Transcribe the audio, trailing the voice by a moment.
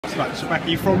Right, so Beca,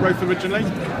 you from Roath originally?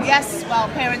 Yes, well,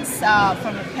 parents are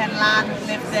from Penlan,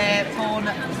 lived there, born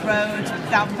up the road,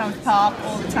 downtown Park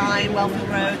all the time, Wellfield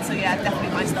Road, so yeah, definitely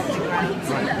my stomping ground.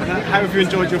 Right. And how have you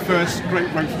enjoyed your first Great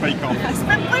Roath Bake Off? It's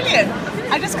been brilliant.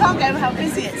 I just can't get over how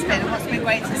busy it's been. What's been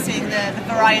great to see the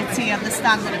variety and the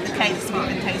standard of the cakes we've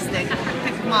been tasting. I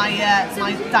think my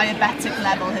diabetic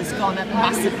level has gone up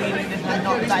massively, even if I'm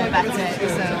not diabetic,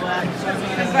 so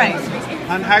it's been great.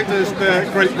 And how does the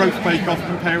Great Roath Bake Off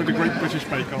compare with the Great British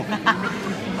Bake Off?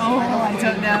 Oh, I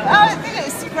don't know. Oh, I think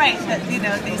it's great that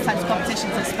these types of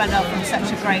competitions are spun up from such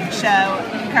a great show,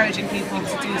 encouraging people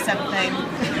to do something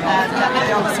that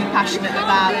they're obviously passionate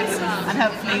about, and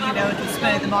hopefully it'll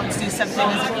spur them on to do something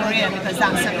as a career, because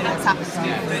that's something that's happened to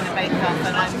me through the Bake Off,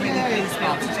 and I'm really pleased to be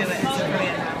able to do it as a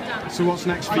career. So what's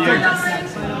next for you?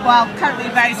 Well, currently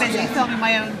very busy filming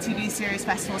my own TV series,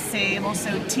 Festival C. I'm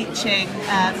also teaching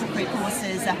cookery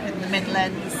courses up in the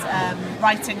Midlands,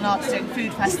 writing lots, doing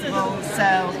food festivals.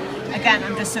 So again,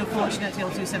 I'm just so fortunate to be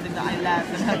able to do something that I love,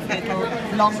 and hopefully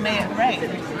it'll long may it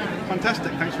reign.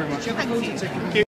 Fantastic, thanks very much. Thank you.